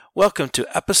Welcome to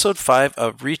episode 5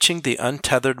 of Reaching the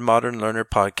Untethered Modern Learner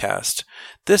podcast.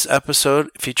 This episode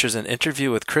features an interview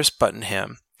with Chris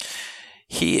Buttenham.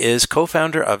 He is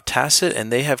co-founder of Tasytt, and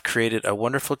they have created a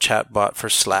wonderful chatbot for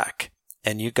Slack.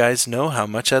 And you guys know how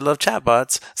much I love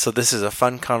chatbots, so this is a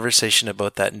fun conversation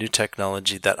about that new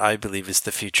technology that I believe is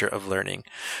the future of learning.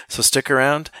 So stick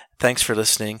around, thanks for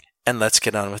listening, and let's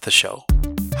get on with the show.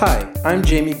 Hi, I'm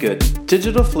Jamie Good,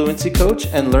 Digital Fluency Coach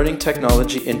and Learning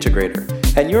Technology Integrator,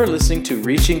 and you're listening to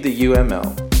Reaching the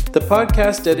UML, the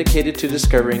podcast dedicated to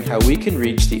discovering how we can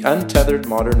reach the untethered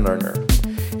modern learner.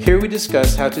 Here we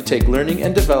discuss how to take learning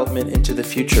and development into the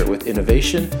future with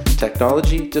innovation,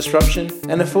 technology, disruption,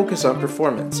 and a focus on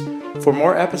performance. For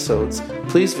more episodes,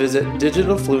 please visit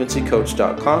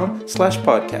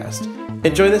digitalfluencycoach.com/podcast.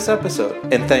 Enjoy this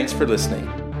episode, and thanks for listening.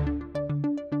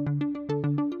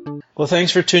 Well,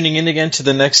 thanks for tuning in again to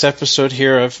the next episode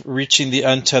here of Reaching the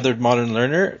Untethered Modern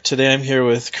Learner. Today I'm here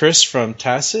with Chris from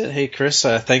Tasytt. Hey, Chris,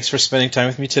 thanks for spending time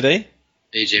with me today.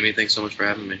 Hey, Jamie, thanks so much for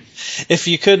having me. If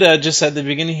you could just at the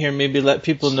beginning here, maybe let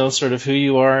people know sort of who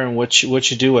you are and what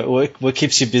you do, what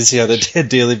keeps you busy on a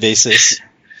daily basis.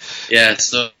 Yeah,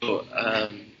 so I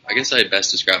guess I'd best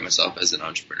describe myself as an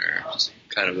entrepreneur. Just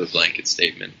kind of a blanket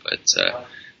statement, but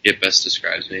it best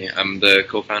describes me. I'm the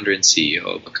co-founder and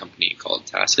CEO of a company called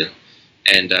Tasytt.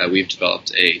 And we've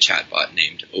developed a chatbot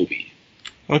named Obi.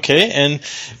 Okay, and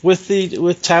with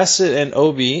Tasytt and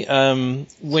Obi,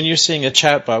 when you're saying a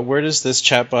chatbot, where does this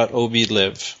chatbot Obi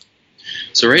live?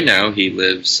 So right now he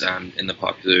lives in the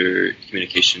popular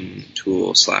communication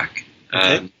tool Slack,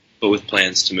 but with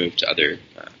plans to move to other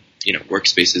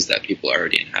workspaces that people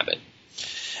already inhabit.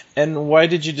 And why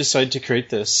did you decide to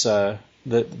create this the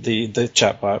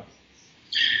chatbot?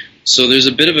 So there's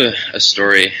a bit of a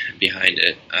story behind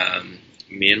it.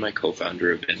 Me and my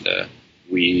co-founder, Avinda,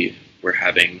 we were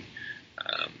having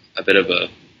a bit of a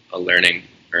learning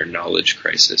or knowledge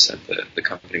crisis at the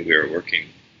company we were working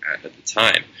at the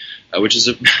time, which is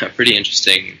a pretty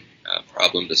interesting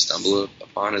problem to stumble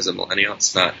upon as a millennial.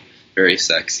 It's not very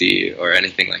sexy or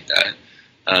anything like that,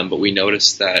 but we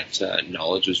noticed that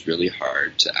knowledge was really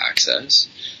hard to access,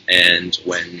 and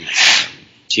when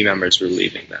team members were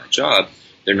leaving that job,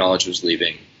 their knowledge was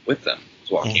leaving with them,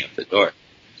 was walking out the door.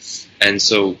 And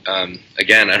so,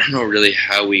 again, I don't know really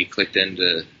how we clicked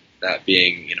into that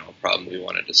being, a problem we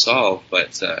wanted to solve,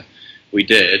 but we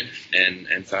did.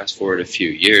 And fast forward a few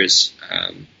years,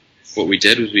 what we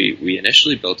did was we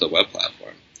initially built a web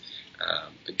platform.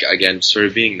 Again, sort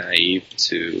of being naive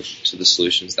to the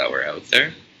solutions that were out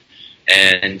there.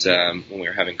 And when we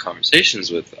were having conversations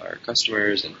with our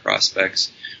customers and prospects,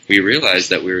 we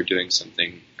realized that we were doing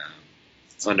something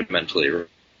fundamentally wrong.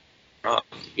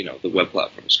 The web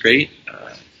platform was great.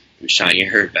 It was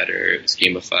shinier, better, it was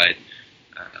gamified.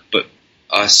 But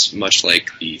us, much like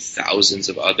the thousands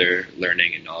of other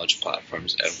learning and knowledge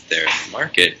platforms out there in the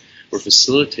market, were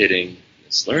facilitating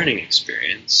this learning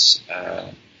experience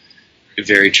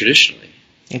very traditionally.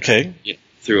 Okay.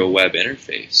 Through a web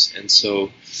interface. And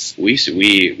so we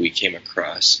came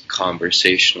across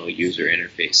conversational user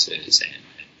interfaces and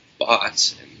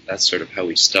bots, and that's sort of how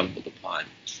we stumbled upon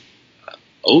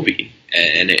Obi,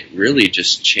 and it really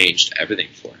just changed everything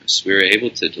for us. We were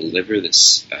able to deliver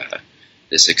this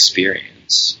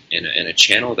experience in a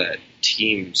channel that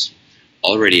teams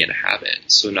already inhabit.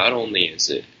 So not only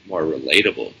is it more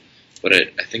relatable, but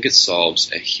I think it solves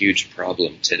a huge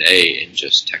problem today in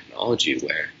just technology,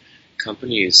 where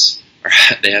companies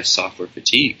they have software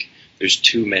fatigue. There's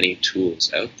too many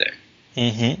tools out there,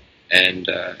 and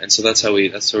so that's how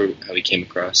we came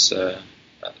across the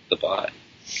bot.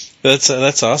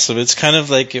 That's awesome. It's kind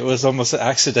of like it was almost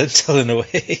accidental in a way.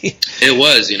 It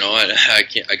was,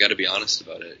 I got to be honest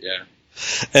about it, yeah.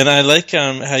 And I like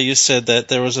how you said that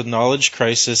there was a knowledge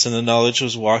crisis and the knowledge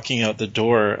was walking out the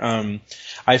door.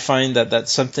 I find that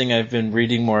that's something I've been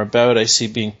reading more about. I see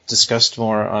being discussed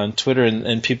more on Twitter,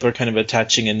 and people are kind of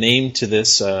attaching a name to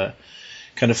this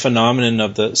kind of phenomenon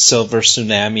of the silver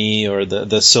tsunami or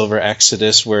the silver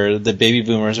exodus, where the baby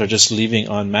boomers are just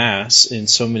leaving en masse in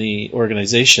so many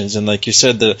organizations. And like you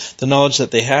said, the knowledge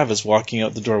that they have is walking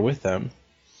out the door with them.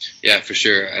 Yeah, for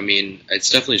sure. I mean,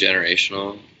 it's definitely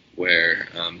generational, where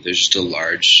there's just a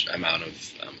large amount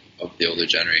of the older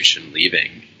generation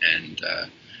leaving, and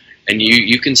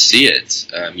you can see it.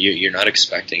 You're not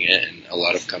expecting it, and a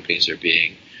lot of companies are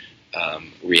being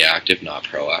reactive, not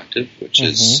proactive, which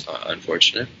is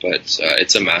unfortunate, but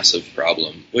it's a massive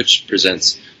problem, which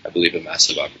presents, I believe, a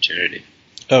massive opportunity.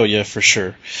 Oh yeah, for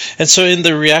sure. And so in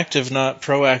the reactive, not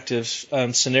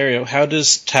proactive scenario, how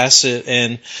does Tasytt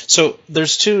and so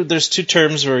there's two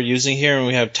terms we're using here, and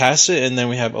we have Tasytt and then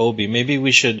we have OB. Maybe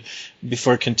we should,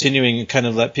 before continuing, kind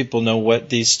of let people know what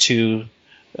these two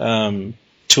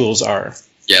tools are.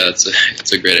 Yeah,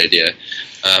 that's a great idea.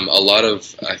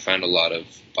 I find a lot of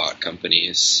bot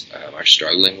companies are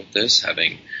struggling with this,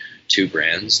 having two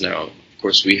brands. Now, of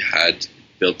course, we had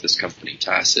built this company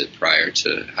Tasytt prior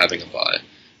to having a bot.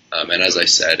 And as I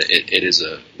said, it is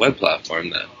a web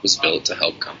platform that was built to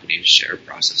help companies share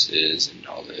processes and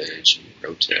knowledge and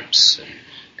pro tips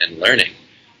and learning.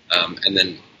 And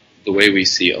then the way we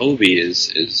see OB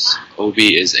is OB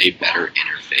is a better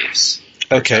interface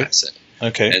for Tasytt.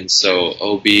 Okay. And so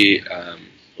OB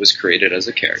was created as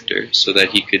a character so that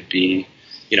he could be,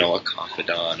 a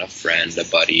confidant, a friend, a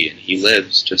buddy, and he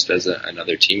lives just as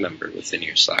another team member within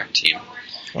your Slack team.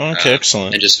 Okay,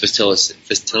 excellent. And just facilitates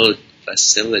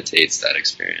that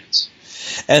experience.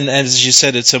 And as you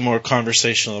said, it's a more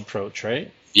conversational approach, right?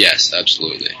 Yes,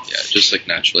 absolutely. Yeah, just like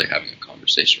naturally having a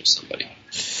conversation with somebody.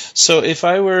 So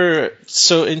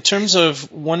in terms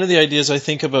of one of the ideas I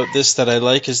think about this that I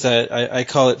like is that I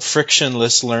call it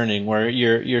frictionless learning, where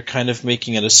you're kind of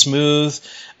making it a smooth,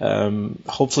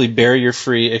 hopefully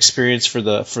barrier-free experience for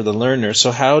the learner.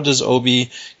 So how does OB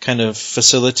kind of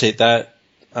facilitate that,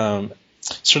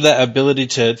 sort of that ability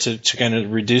to kind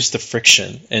of reduce the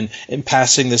friction and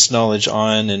passing this knowledge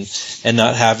on and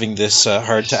not having this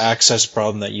hard to access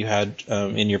problem that you had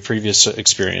in your previous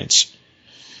experience?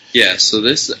 Yeah, so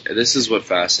this is what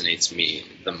fascinates me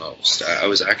the most. I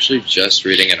was actually just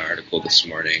reading an article this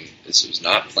morning. This was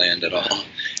not planned at all,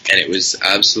 and it was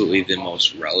absolutely the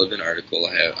most relevant article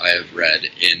I have read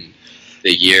in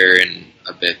the year and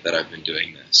a bit that I've been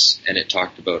doing this. And it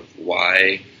talked about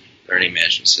why learning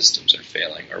management systems are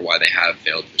failing, or why they have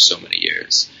failed for so many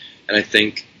years. And I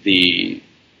think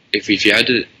if you had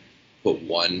to put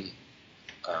one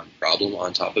problem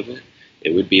on top of it,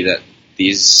 it would be that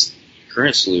these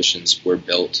current solutions were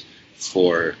built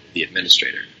for the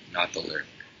administrator, not the learner.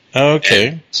 Okay.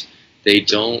 And they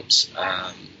don't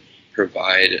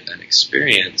provide an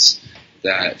experience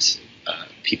that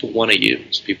people want to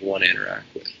use, people want to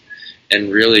interact with.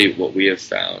 And really what we have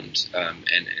found, and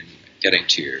getting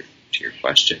to your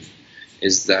question,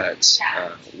 is that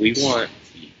we want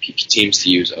teams to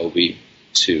use OB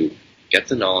to get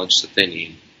the knowledge that they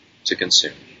need to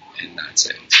consume, and that's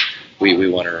it. We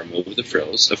want to remove the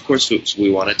frills. Of course,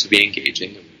 we want it to be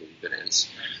engaging, and we believe it is.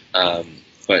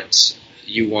 But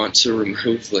you want to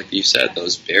remove, like you said,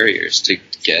 those barriers to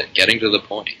getting to the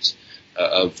point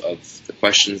of the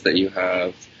questions that you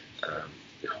have,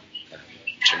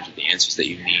 in terms of the answers that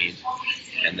you need,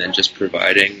 and then just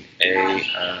providing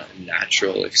a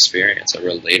natural experience, a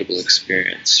relatable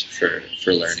experience for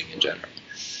learning in general.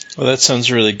 Well, that sounds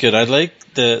really good. I like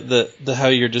the how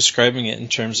you're describing it in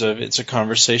terms of it's a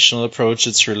conversational approach,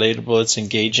 it's relatable, it's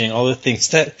engaging, all the things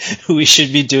that we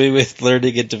should be doing with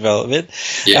learning and development.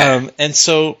 Yeah. And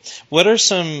so, what are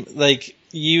some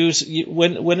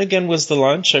when again was the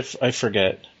launch? I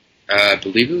forget. I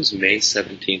believe it was May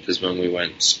 17th is when we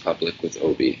went public with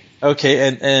OB.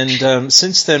 Okay, and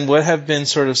since then, what have been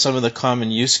sort of some of the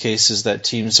common use cases that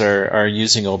teams are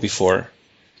using OB for?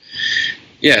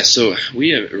 Yeah, so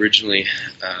we originally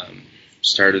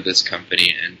started this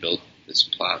company and built this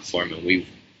platform, and we,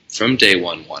 from day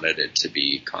one, wanted it to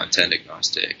be content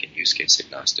agnostic and use case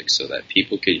agnostic so that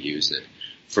people could use it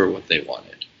for what they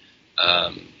wanted.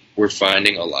 We're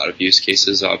finding a lot of use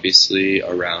cases, obviously,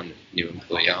 around new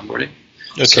employee onboarding.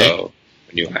 Okay. So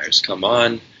when new hires come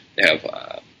on, they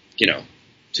have,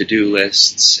 to-do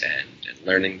lists and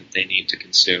learning that they need to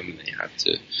consume, and they have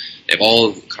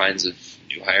all kinds of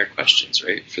new hire questions,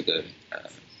 right, for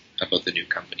about the new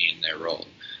company and their role.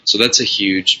 So that's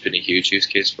been a huge use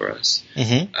case for us.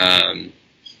 Mm-hmm.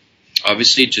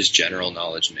 Obviously, just general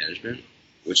knowledge management,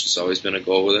 which has always been a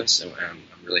goal with us, and I'm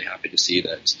really happy to see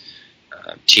that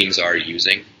teams are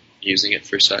using it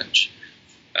for such.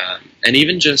 And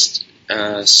even just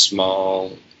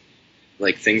small,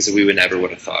 like things that we would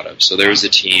have thought of. So there was a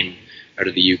team out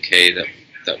of the UK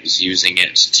that was using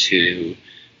it to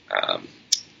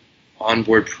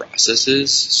onboard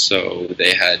processes. So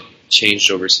they had changed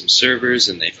over some servers,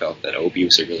 and they felt that OB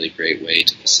was a really great way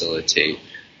to facilitate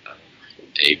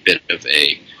a bit of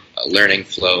a learning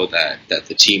flow that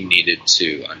the team needed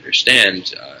to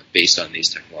understand based on these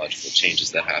technological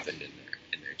changes that happened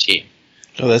in their team.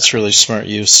 Oh, that's really smart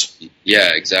use. Yeah,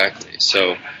 exactly.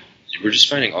 So we're just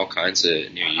finding all kinds of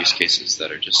new use cases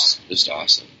that are just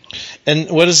awesome. And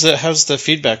how's the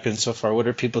feedback been so far? What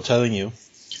are people telling you?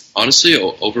 Honestly,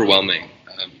 overwhelming.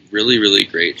 Really, really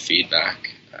great feedback.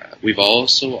 we've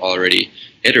also already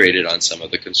iterated on some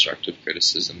of the constructive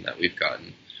criticism that we've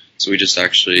gotten. So we just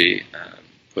actually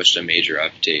pushed a major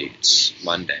update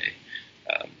Monday,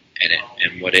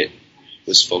 and what it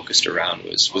was focused around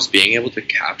was being able to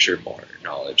capture more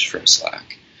knowledge from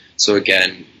Slack. So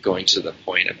again, going to the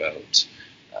point about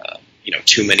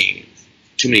too many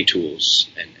tools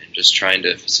and just trying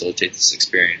to facilitate this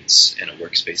experience in a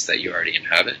workspace that you already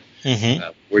inhabit.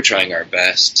 We're trying our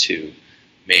best to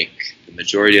make the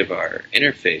majority of our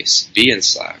interface be in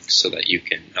Slack so that you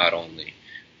can not only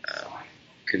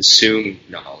consume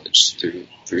knowledge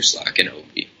through Slack and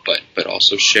OB, but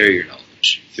also share your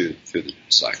knowledge through the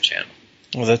Slack channel.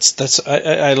 Well,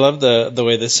 I love the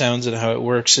way this sounds and how it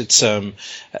works. It's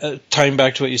tying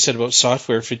back to what you said about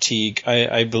software fatigue.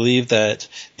 I believe that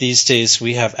these days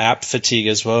we have app fatigue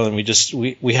as well, and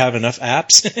we have enough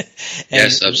apps.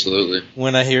 Yes, absolutely.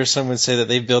 When I hear someone say that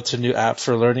they've built a new app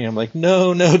for learning, I'm like,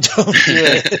 no, don't do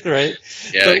it, right?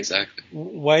 Yeah, but exactly.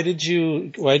 Why did you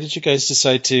guys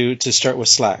decide to start with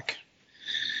Slack?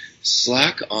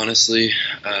 Slack, honestly,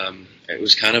 it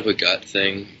was kind of a gut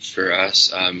thing for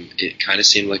us. It kind of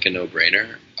seemed like a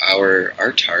no-brainer.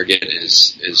 Our target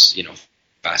is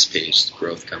fast-paced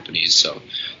growth companies, so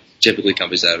typically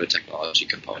companies that have a technology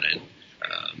component,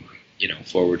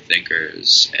 forward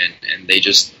thinkers, and they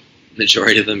just,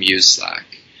 majority of them use Slack.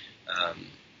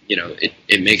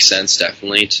 It makes sense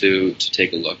definitely to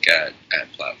take a look at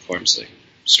platforms like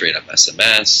straight up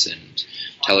SMS and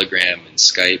Telegram and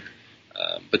Skype.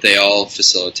 But they all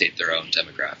facilitate their own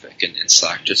demographic, and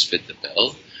Slack just fit the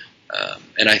bill.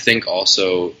 And I think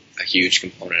also a huge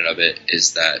component of it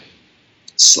is that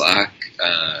Slack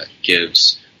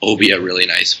gives OB a really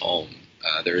nice home.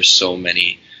 There are so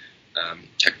many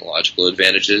technological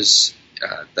advantages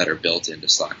that are built into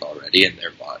Slack already in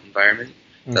their bot environment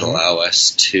that allow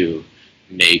us to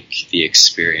make the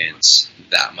experience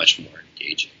that much more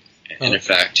engaging. And in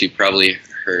fact, you probably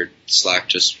heard Slack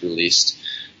just released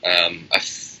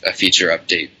a feature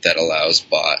update that allows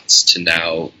bots to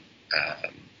now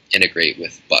integrate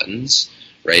with buttons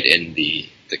right in the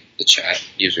chat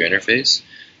user interface.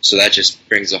 So that just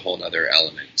brings a whole other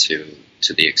element to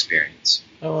the experience.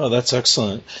 Oh, that's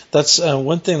excellent. That's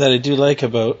one thing that I do like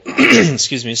about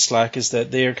Slack is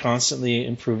that they are constantly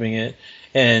improving it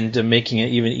and making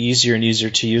it even easier and easier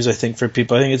to use, I think, for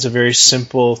people. I think it's a very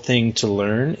simple thing to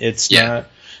learn. It's not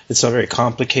very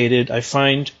complicated. I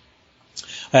find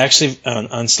I actually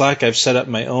on Slack I've set up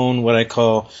my own what I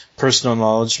call personal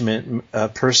knowledge management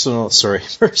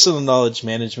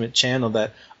channel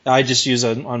that I just use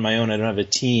on my own. I don't have a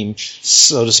team,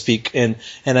 so to speak, and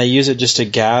I use it just to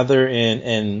gather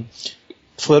and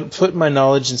put my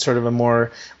knowledge in sort of a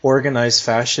more organized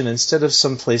fashion instead of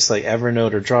some place like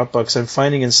Evernote or Dropbox. I'm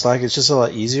finding in Slack it's just a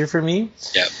lot easier for me.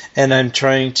 Yep. And I'm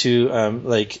trying to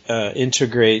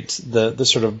integrate the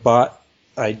sort of bot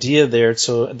idea there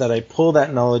so that I pull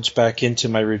that knowledge back into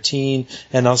my routine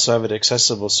and also have it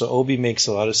accessible. So OB makes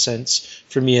a lot of sense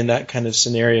for me in that kind of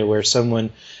scenario where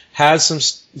someone has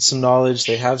some knowledge,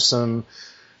 they have some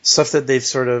stuff that they've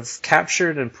sort of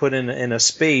captured and put in a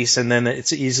space, and then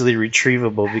it's easily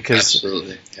retrievable because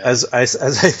absolutely. Yeah. As I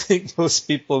think most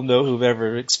people know who've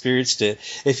ever experienced it,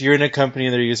 if you're in a company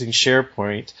and they're using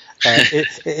SharePoint,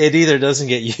 it either doesn't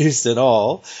get used at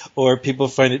all, or people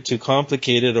find it too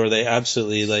complicated, or they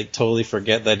absolutely totally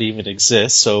forget that even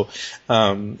exists. So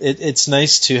it's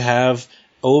nice to have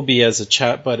OB as a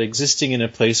chatbot existing in a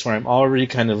place where I'm already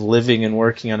kind of living and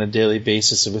working on a daily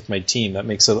basis with my team. That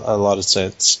makes a lot of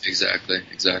sense. Exactly.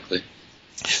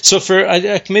 So for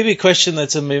maybe a question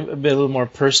that's a little more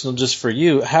personal just for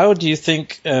you, how do you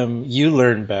think you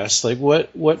learn best? Like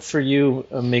what for you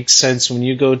makes sense when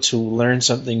you go to learn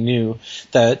something new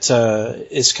that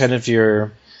is kind of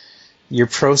your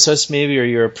process maybe, or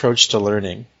your approach to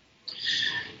learning?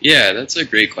 Yeah, that's a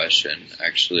great question,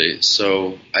 actually.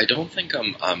 So I don't think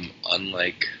I'm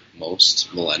unlike most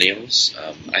millennials.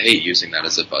 I hate using that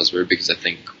as a buzzword because I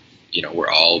think we're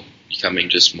all becoming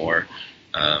just more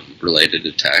related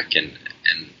to tech, and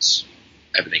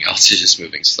everything else is just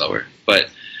moving slower.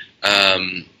 But I'll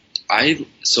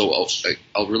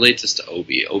relate this to OB.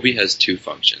 OB has two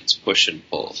functions, push and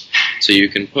pull. So you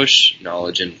can push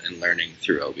knowledge and learning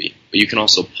through OB, but you can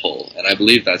also pull. And I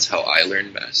believe that's how I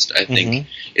learn best. I think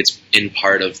it's in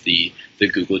part of the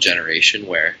Google generation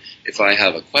where if I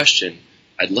have a question,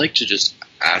 I'd like to just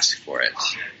ask for it.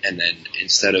 And then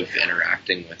instead of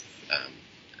interacting with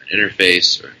an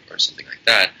interface or something like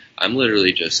that, I'm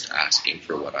literally just asking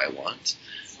for what I want.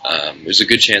 There's a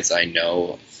good chance I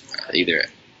know either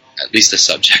at least the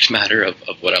subject matter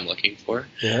of what I'm looking for.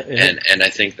 Yeah. And I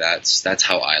think that's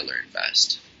how I learn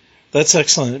best. That's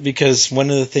excellent, because one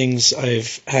of the things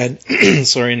I've had,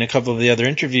 in a couple of the other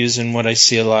interviews and what I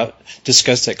see a lot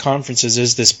discussed at conferences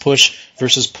is this push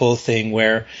versus pull thing,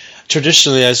 where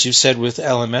traditionally, as you said, with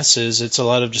LMSs, it's a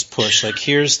lot of just push. Like,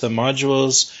 here's the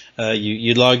modules,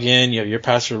 you log in, you have your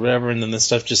password, whatever, and then the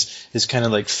stuff just is kind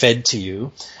of like fed to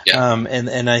you. Yeah.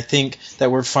 And I think that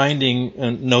we're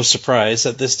finding, no surprise,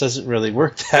 that this doesn't really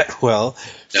work that well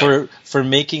for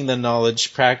making the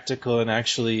knowledge practical and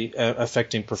actually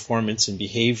affecting performance and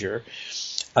behavior.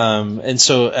 And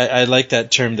so I like that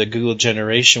term, the Google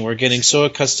generation. We're getting so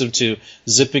accustomed to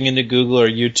zipping into Google or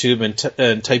YouTube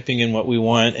and typing in what we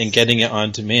want and getting it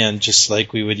on demand, just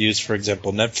like we would use, for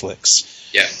example, Netflix.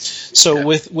 Yeah. So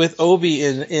with Obi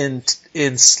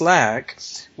in Slack,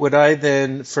 would I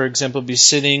then, for example, be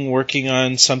sitting working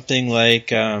on something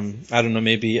like I don't know,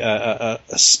 maybe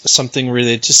something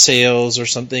related to sales or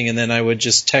something, and then I would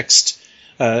just text.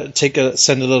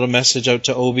 Send a little message out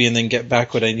to Obi and then get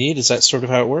back what I need? Is that sort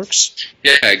of how it works?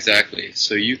 Yeah, exactly.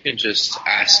 So you can just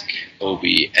ask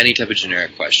Obi any type of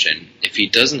generic question. If he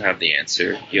doesn't have the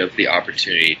answer, you have the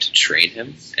opportunity to train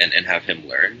him and have him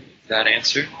learn that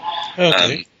answer.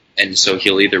 Okay. And so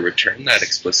he'll either return that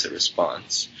explicit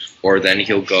response, or then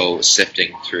he'll go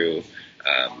sifting through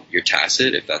your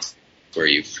Tasytt, if that's where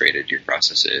you've created your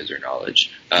processes or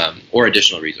knowledge, or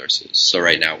additional resources. So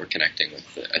right now we're connecting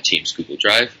with a Teams Google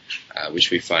Drive, which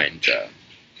we find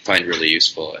really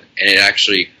useful. And it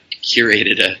actually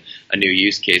curated a new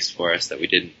use case for us that we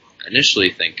didn't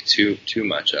initially think too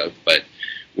much of, but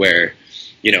where,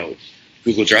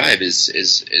 Google Drive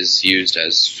is used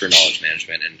as for knowledge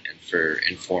management and for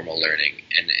informal learning,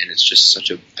 and it's just such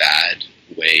a bad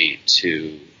way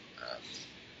to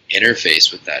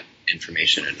interface with that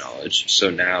information and knowledge. So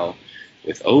now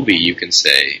with Obi, you can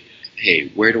say, hey,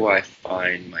 where do I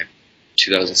find my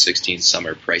 2016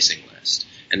 summer pricing list?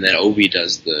 And then Obi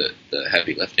does the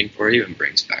heavy lifting for you and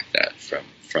brings back that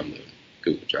from the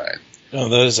Google Drive. Oh,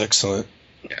 that is excellent.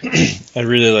 Yeah. I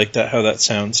really like that, how that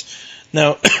sounds.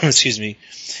 Now, excuse me,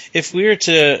 if we were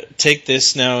to take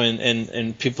this now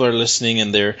and people are listening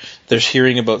and they're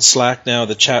hearing about Slack now,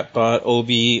 the chatbot,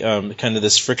 Obi, kind of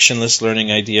this frictionless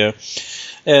learning idea,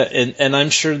 and I'm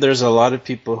sure there's a lot of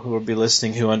people who will be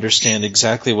listening who understand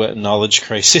exactly what knowledge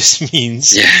crisis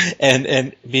means,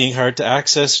 and being hard to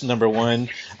access, number one,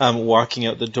 walking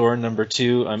out the door, number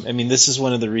two. I mean, this is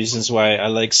one of the reasons why I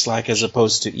like Slack as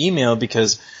opposed to email,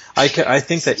 because I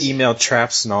think that email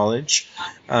traps knowledge.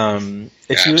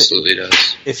 Absolutely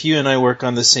does. If you and I work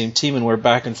on the same team and we're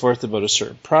back and forth about a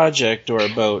certain project or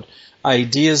about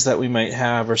ideas that we might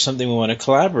have or something we want to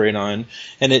collaborate on,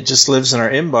 and it just lives in our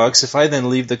inbox, if I then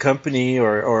leave the company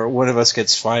or one of us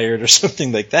gets fired or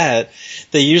something like that,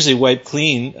 they usually wipe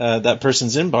clean that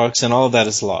person's inbox, and all of that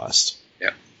is lost.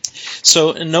 Yeah.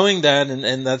 So knowing that,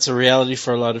 and that's a reality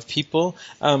for a lot of people,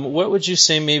 what would you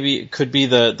say maybe could be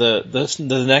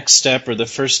the next step or the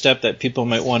first step that people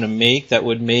might want to make that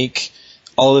would make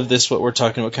all of this, what we're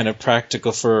talking about, kind of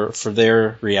practical for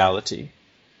their reality?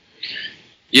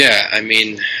 Yeah, I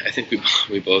mean, I think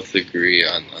we both agree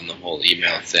on the whole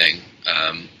email thing.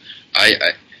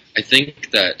 I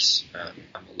think that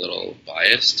I'm a little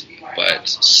biased, but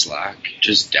Slack,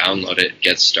 just download it,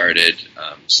 get started.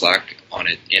 Slack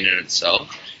in and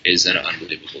itself is an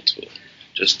unbelievable tool,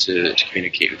 just to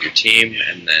communicate with your team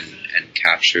and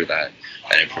capture that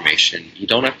information. You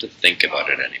don't have to think about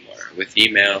it anymore. With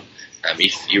email,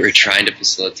 if you were trying to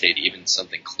facilitate even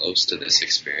something close to this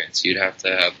experience, you'd have to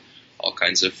have all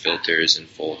kinds of filters and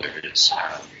folders,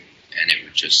 and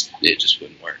it just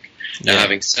wouldn't work. Now,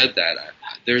 having said that,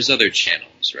 there's other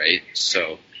channels, right?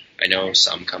 So I know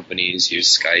some companies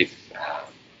use Skype,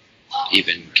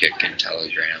 even Kik and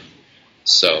Telegram.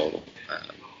 So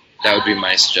that would be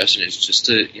my suggestion, is just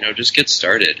to just get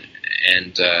started.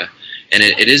 And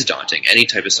it is daunting. Any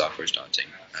type of software is daunting.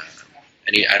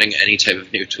 Adding any type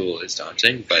of new tool is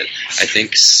daunting. But I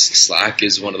think Slack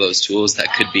is one of those tools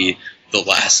that could be the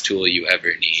last tool you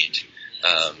ever need,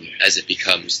 as it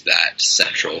becomes that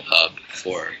central hub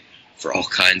for all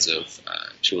kinds of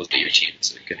tools that your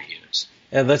teams are going to use.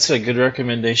 Yeah, that's a good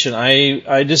recommendation.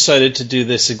 I decided to do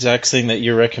this exact thing that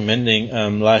you're recommending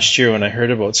last year when I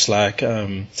heard about Slack.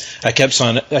 I kept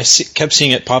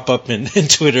seeing it pop up in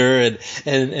Twitter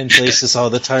and places all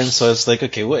the time. So I was like,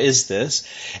 okay, what is this?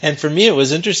 And for me, it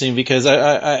was interesting because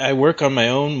I work on my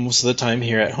own most of the time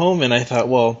here at home, and I thought,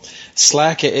 well,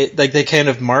 Slack, like they kind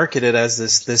of market it as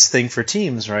this thing for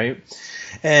teams, right?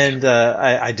 And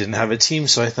I didn't have a team,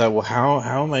 so I thought, well,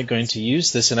 how am I going to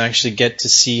use this and actually get to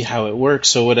see how it works?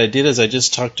 So what I did is I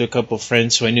just talked to a couple of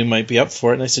friends who I knew might be up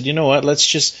for it, and I said, you know what, let's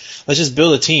just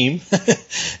build a team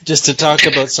just to talk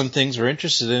about some things we're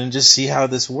interested in and just see how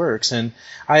this works. And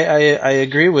I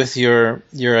agree with your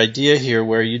idea here,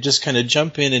 where you just kind of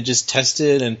jump in and just test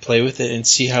it and play with it and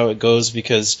see how it goes,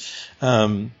 because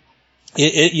I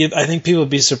think people would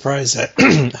be surprised at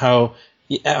how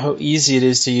easy it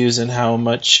is to use, and how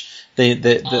much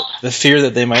the fear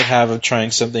that they might have of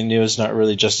trying something new is not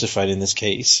really justified in this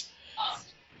case.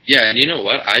 Yeah, and you know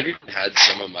what? I've even had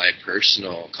some of my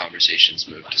personal conversations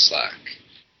move to Slack.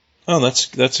 Oh,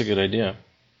 that's a good idea.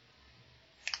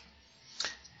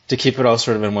 To keep it all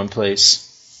sort of in one place.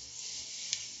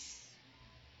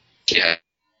 Yeah,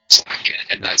 Slack,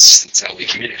 and that's how we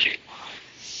communicate.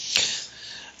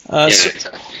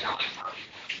 Exactly.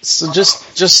 So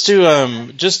just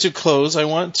to close, I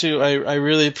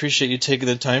really appreciate you taking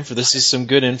the time for this. This is some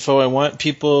good info. I want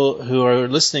people who are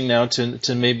listening now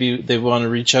to maybe they want to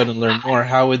reach out and learn more.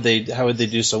 How would they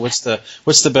do so? What's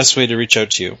the best way to reach out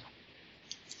to you?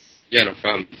 Yeah, no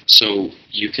problem. So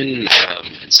you can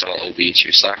install OB to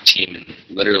your Slack team in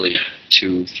literally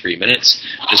 2-3 minutes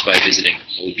just by visiting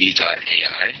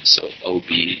ob.ai. So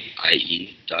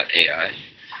obie.ai.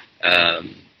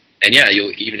 And yeah,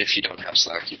 even if you don't have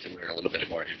Slack, you can learn a little bit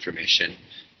more information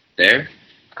there.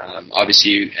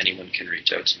 Obviously, anyone can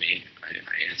reach out to me. I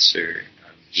answer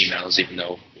emails, even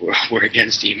though we're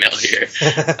against email here.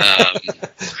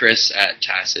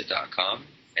 Chris@Tasytt.com,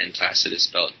 and Tasytt is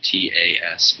spelled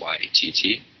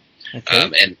Tasytt.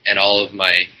 Okay. And all of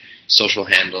my social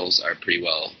handles are pretty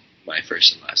well my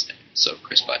first and last name. So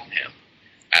Chris Buttenham,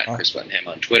 Chris Buttenham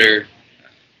on Twitter,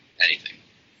 anything.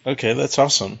 Okay, that's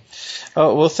awesome.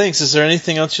 Oh, well, thanks. Is there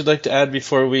anything else you'd like to add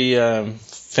before we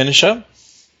finish up?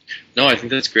 No, I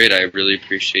think that's great. I really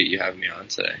appreciate you having me on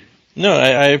today. No,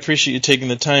 I appreciate you taking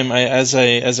the time. As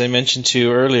I mentioned to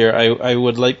you earlier, I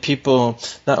would like people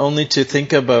not only to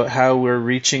think about how we're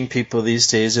reaching people these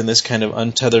days in this kind of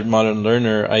untethered modern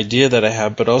learner idea that I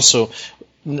have, but also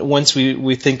once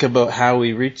we think about how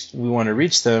we want to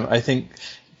reach them, I think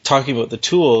talking about the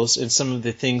tools and some of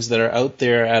the things that are out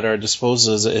there at our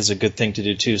disposal is a good thing to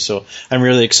do too. So I'm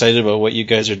really excited about what you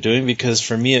guys are doing, because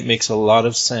for me it makes a lot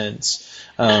of sense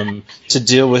to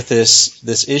deal with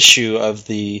this issue of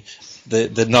the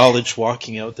knowledge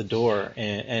walking out the door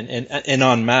and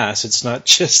en masse. It's not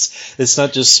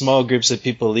just small groups of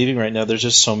people leaving right now. There's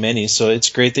just so many. So it's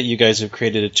great that you guys have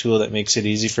created a tool that makes it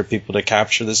easy for people to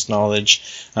capture this knowledge,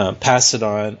 pass it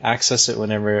on, access it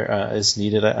whenever is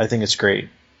needed. I think it's great.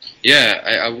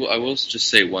 Yeah, I will just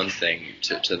say one thing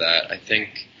to that. I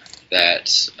think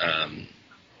that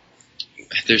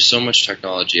there's so much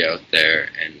technology out there,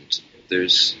 and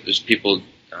there's people,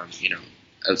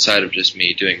 outside of just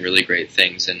me doing really great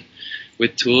things. And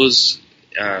with tools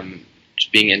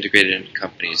being integrated into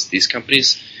companies, these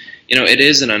companies, it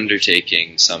is an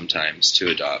undertaking sometimes to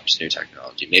adopt new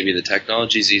technology. Maybe the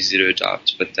technology is easy to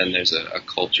adopt, but then there's a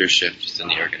culture shift within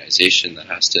the organization that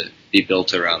has to be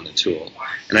built around the tool.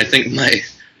 And I think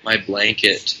my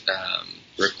blanket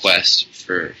request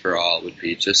for all would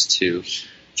be just to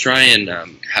try and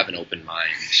have an open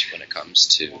mind when it comes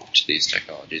to these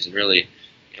technologies, and really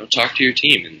talk to your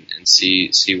team and see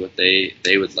what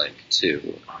they would like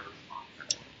to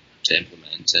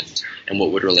implement and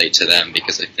what would relate to them,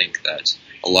 because I think that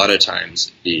a lot of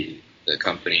times the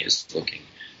company is looking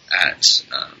at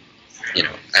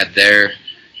at their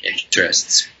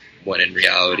interests, when in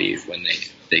reality, when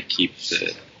they keep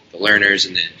the learners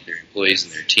and their employees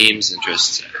and their teams'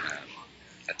 interests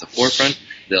at the forefront,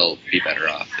 they'll be better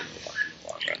off in the long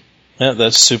run. Yeah,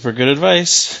 that's super good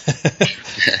advice.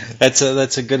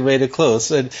 That's a good way to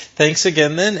close. And thanks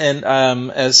again, then. And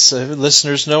as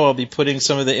listeners know, I'll be putting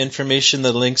some of the information,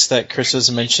 the links that Chris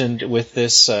has mentioned with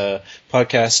this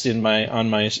podcast on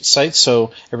my site,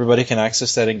 so everybody can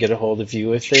access that and get a hold of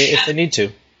you if they need to.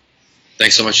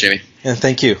 Thanks so much, Jamie. And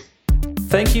thank you.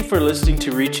 Thank you for listening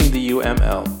to Reaching the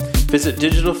UML. Visit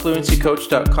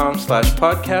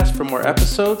digitalfluencycoach.com/podcast for more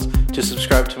episodes, to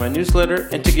subscribe to my newsletter,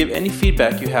 and to give any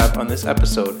feedback you have on this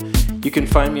episode. You can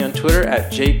find me on Twitter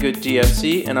at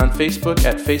jgooddfc and on Facebook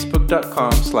at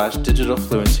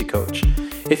facebook.com/digitalfluencycoach.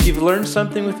 If you've learned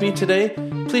something with me today,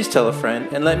 please tell a friend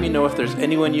and let me know if there's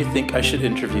anyone you think I should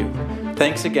interview.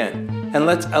 Thanks again, and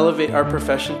let's elevate our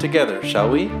profession together, shall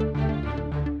we?